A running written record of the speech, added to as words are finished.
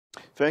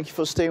Thank you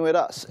for staying with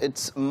us.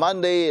 It's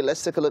Monday.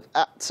 Let's take a look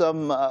at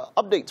some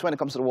updates when it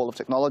comes to the world of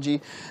technology.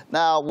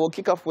 Now, we'll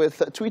kick off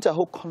with Twitter,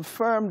 who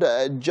confirmed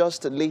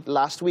just late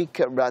last week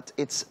that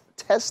it's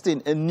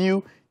testing a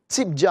new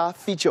tip jar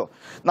feature.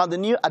 Now, the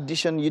new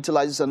addition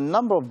utilizes a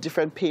number of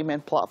different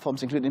payment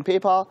platforms, including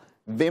PayPal,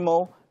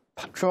 Venmo,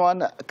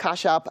 Patreon,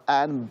 Cash App,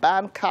 and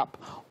Bandcap,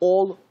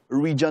 all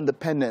region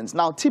dependent.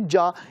 Now, tip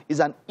jar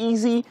is an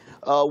easy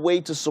way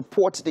to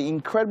support the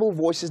incredible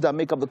voices that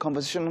make up the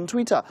conversation on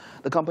Twitter,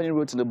 the company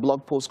wrote in a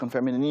blog post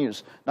confirming the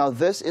news. Now,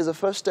 this is the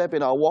first step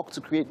in our work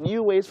to create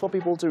new ways for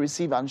people to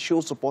receive and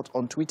show support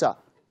on Twitter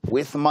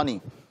with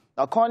money.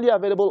 Now, currently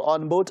available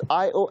on both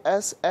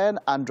iOS and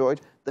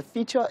Android, the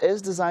feature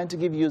is designed to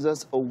give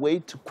users a way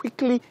to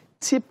quickly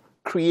tip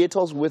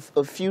creators with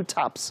a few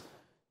taps.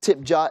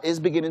 Tip jar is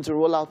beginning to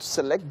roll out to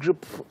select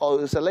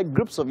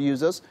groups of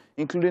users,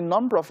 including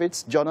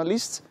nonprofits,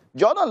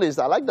 journalists,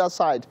 I like that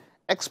side,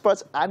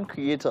 experts, and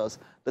creators.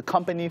 The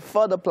company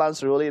further plans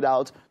to roll it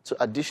out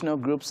to additional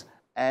groups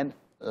and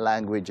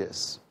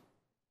languages.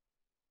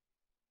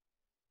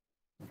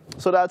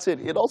 So that's it.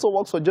 It also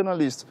works for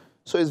journalists,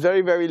 so it's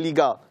very, very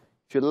legal.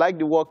 If you like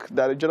the work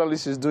that a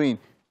journalist is doing,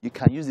 you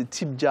can use the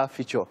tip jar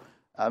feature.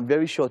 I'm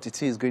very sure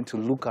Titi is going to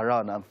look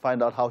around and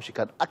find out how she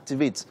can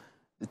activate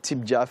the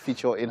tip jar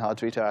feature in her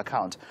Twitter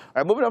account.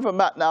 All right, moving on from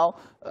that now,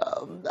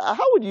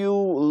 how would you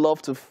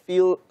love to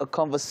feel a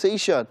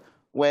conversation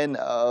when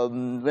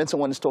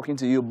someone is talking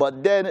to you,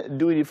 but then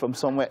doing it from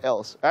somewhere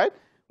else, right?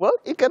 Well,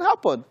 it can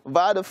happen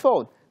via the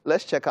phone.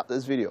 Let's check out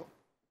this video.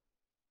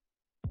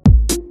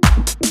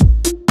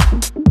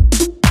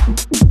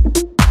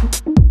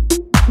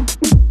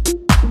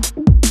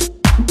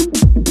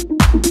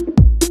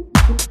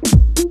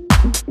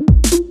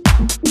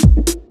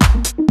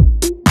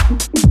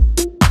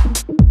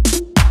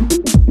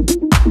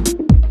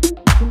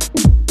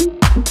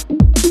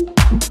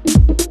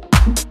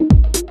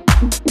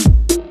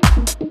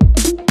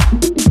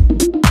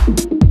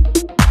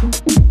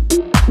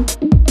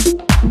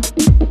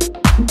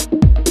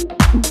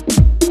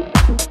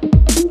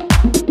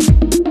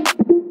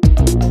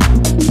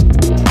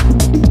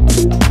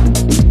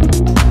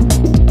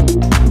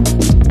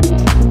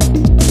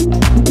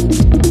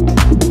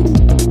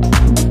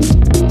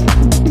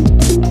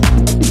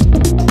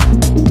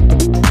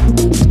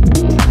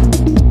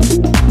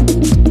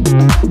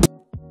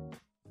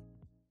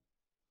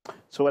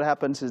 So what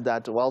happens is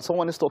that while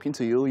someone is talking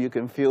to you, you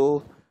can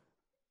feel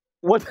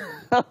what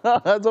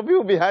some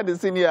people behind the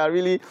scene here are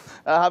really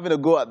having a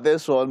go at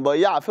this one. But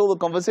yeah, I feel the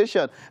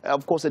conversation.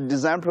 Of course, a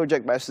design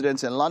project by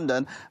students in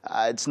London.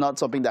 It's not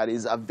something that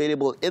is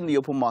available in the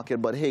open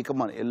market. But hey,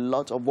 come on, a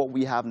lot of what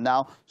we have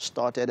now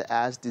started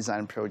as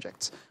design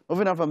projects.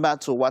 Moving on from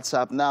that to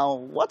WhatsApp.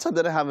 Now, WhatsApp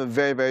didn't have a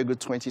very, very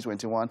good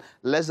 2021.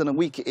 Less than a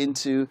week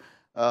into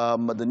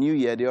the new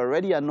year, they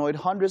already annoyed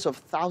hundreds of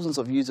thousands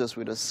of users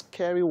with a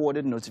scary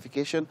worded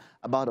notification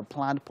about a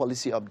planned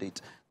policy update.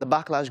 The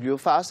backlash grew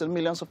fast and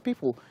millions of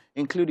people,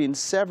 including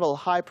several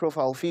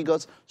high-profile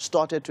figures,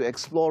 started to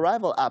explore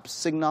rival apps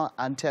Signal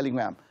and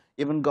Telegram.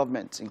 Even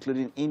governments,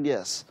 including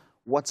India's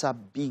WhatsApp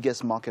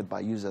biggest market by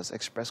users,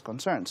 expressed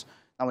concerns.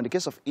 Now, in the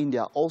case of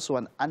India, also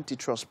an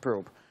antitrust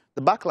probe.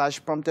 The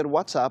backlash prompted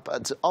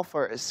WhatsApp to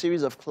offer a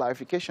series of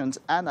clarifications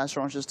and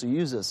assurances to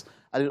users,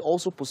 and it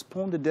also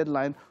postponed the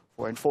deadline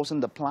for enforcing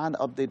the planned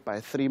update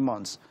by 3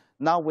 months.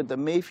 Now, with the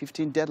May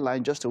 15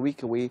 deadline just a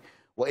week away,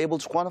 we're able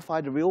to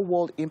quantify the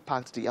real-world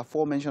impact the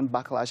aforementioned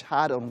backlash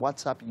had on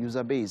WhatsApp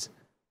user base.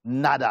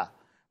 Nada.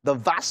 The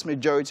vast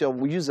majority of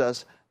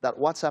users that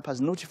WhatsApp has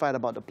notified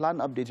about the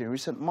planned update in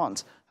recent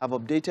months have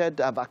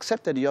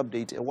accepted the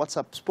update, a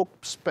WhatsApp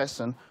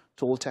spokesperson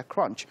told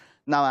TechCrunch.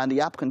 Now, and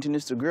the app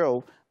continues to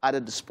grow,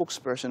 added the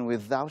spokesperson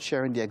without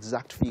sharing the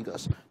exact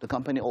figures. The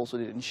company also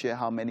didn't share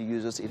how many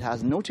users it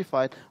has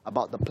notified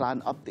about the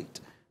planned update.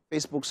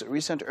 Facebook's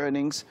recent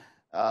earnings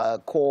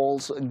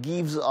calls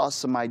gives us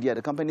some idea.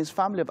 The company's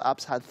family of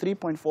apps had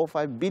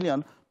 3.45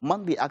 billion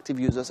monthly active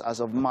users as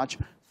of March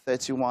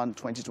 31,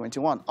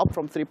 2021, up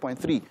from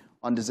 3.3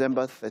 on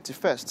December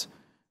 31st.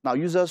 Now,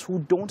 users who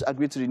don't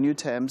agree to the new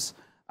terms,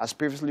 as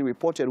previously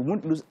reported,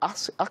 won't lose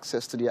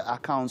access to their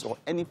accounts or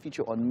any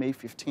feature on May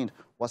 15th,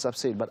 WhatsApp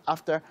said. But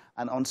after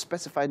an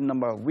unspecified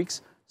number of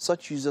weeks,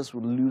 such users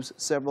will lose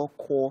several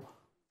core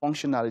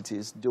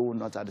functionalities, though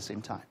not at the same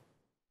time.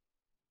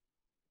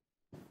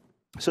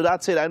 So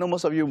that's it. I know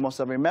most of you must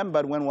have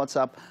remembered when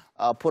WhatsApp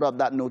put up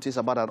that notice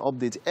about an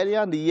update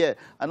earlier in the year.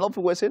 And a lot of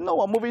people were saying, no,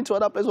 we're moving to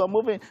another place, we're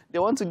moving. They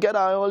want to get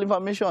our own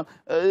information,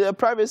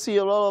 privacy,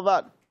 and all of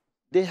that.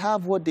 They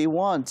have what they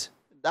want.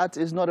 That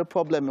is not a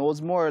problem. It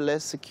was more or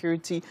less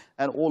security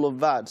and all of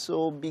that.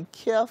 So be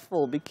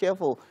careful, be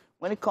careful.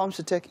 When it comes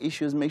to tech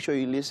issues, make sure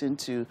you listen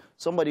to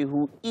somebody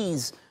who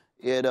is,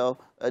 a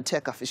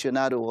tech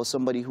aficionado or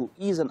somebody who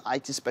is an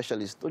IT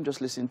specialist. Don't just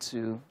listen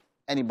to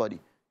anybody,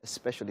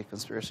 especially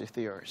conspiracy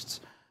theorists.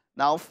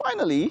 Now,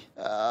 finally,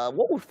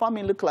 what would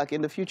farming look like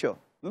in the future?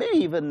 Maybe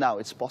even now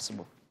it's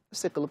possible.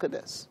 Let's take a look at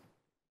this.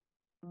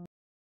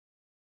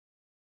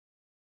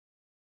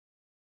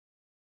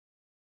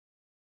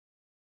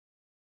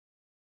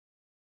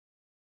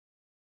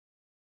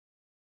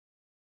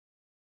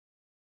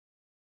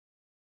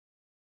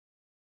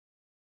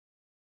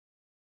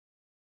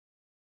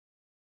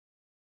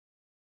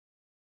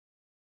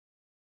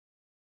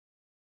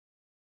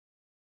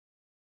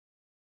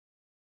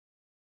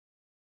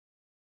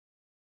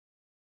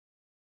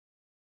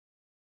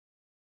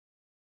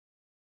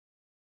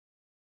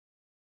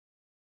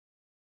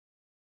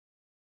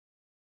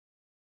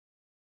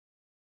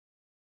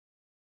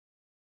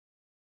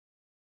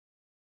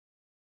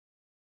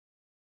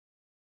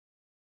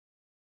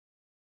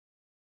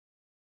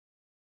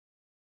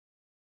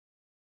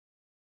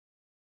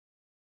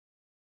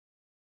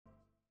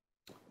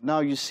 now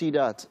you see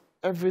that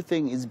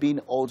everything is being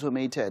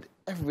automated.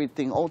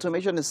 Everything.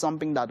 Automation is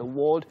something that the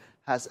world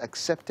has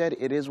accepted.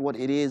 It is what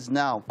it is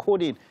now.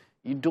 Coding,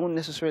 you don't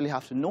necessarily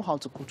have to know how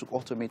to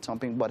automate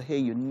something, but hey,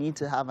 you need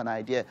to have an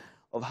idea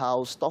of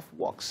how stuff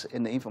works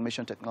in the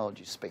information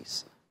technology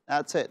space.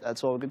 That's it.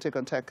 That's all we're going to take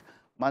on Tech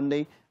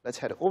Monday. Let's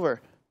head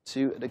over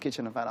to the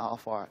kitchen and find out how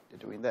far they're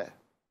doing there.